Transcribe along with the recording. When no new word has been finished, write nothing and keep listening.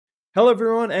Hello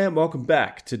everyone and welcome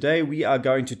back. Today we are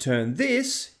going to turn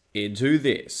this into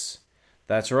this.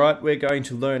 That's right, we're going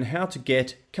to learn how to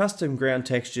get custom ground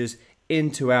textures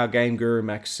into our Game Guru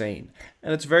Max scene.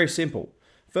 And it's very simple.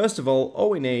 First of all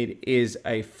we need is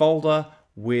a folder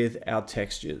with our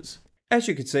textures. As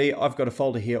you can see, I've got a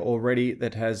folder here already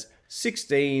that has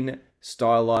 16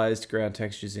 stylized ground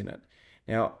textures in it.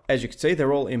 Now, as you can see,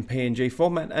 they're all in PNG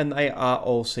format and they are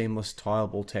all seamless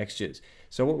tileable textures.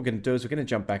 So what we're going to do is we're going to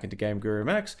jump back into Game Guru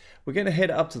Max. We're going to head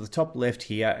up to the top left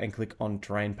here and click on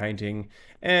Terrain Painting.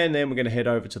 And then we're going to head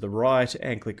over to the right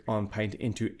and click on Paint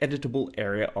into Editable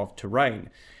Area of Terrain.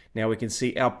 Now we can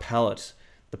see our palette.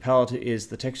 The palette is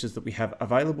the textures that we have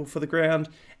available for the ground.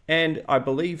 And I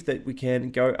believe that we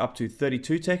can go up to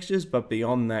 32 textures, but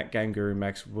beyond that, Game Guru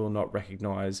Max will not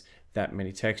recognize that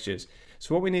many textures.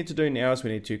 So what we need to do now is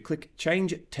we need to click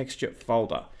Change Texture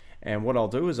Folder. And what I'll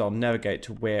do is I'll navigate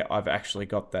to where I've actually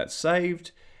got that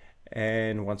saved.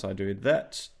 And once I do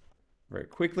that very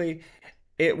quickly,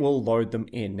 it will load them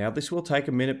in. Now this will take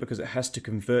a minute because it has to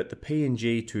convert the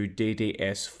PNG to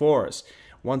DDS for us.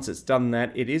 Once it's done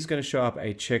that, it is going to show up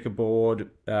a checkerboard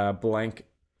blank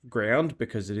ground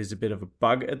because it is a bit of a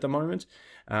bug at the moment,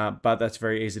 but that's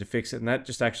very easy to fix, and that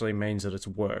just actually means that it's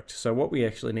worked. So what we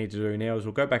actually need to do now is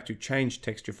we'll go back to Change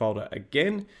Texture Folder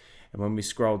again, and when we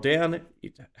scroll down,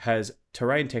 it has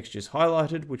Terrain Textures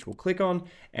highlighted, which we'll click on,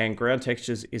 and Ground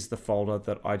Textures is the folder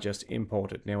that I just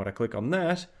imported. Now when I click on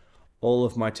that, all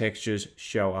of my textures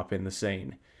show up in the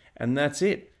scene, and that's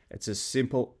it. It's as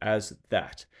simple as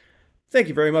that. Thank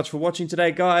you very much for watching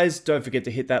today, guys. Don't forget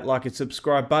to hit that like and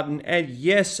subscribe button. And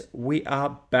yes, we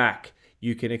are back.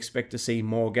 You can expect to see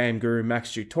more Game Guru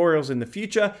Max tutorials in the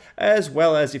future, as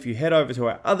well as if you head over to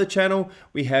our other channel,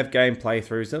 we have game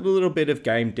playthroughs and a little bit of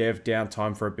game dev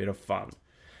downtime for a bit of fun.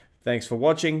 Thanks for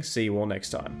watching. See you all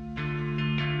next time.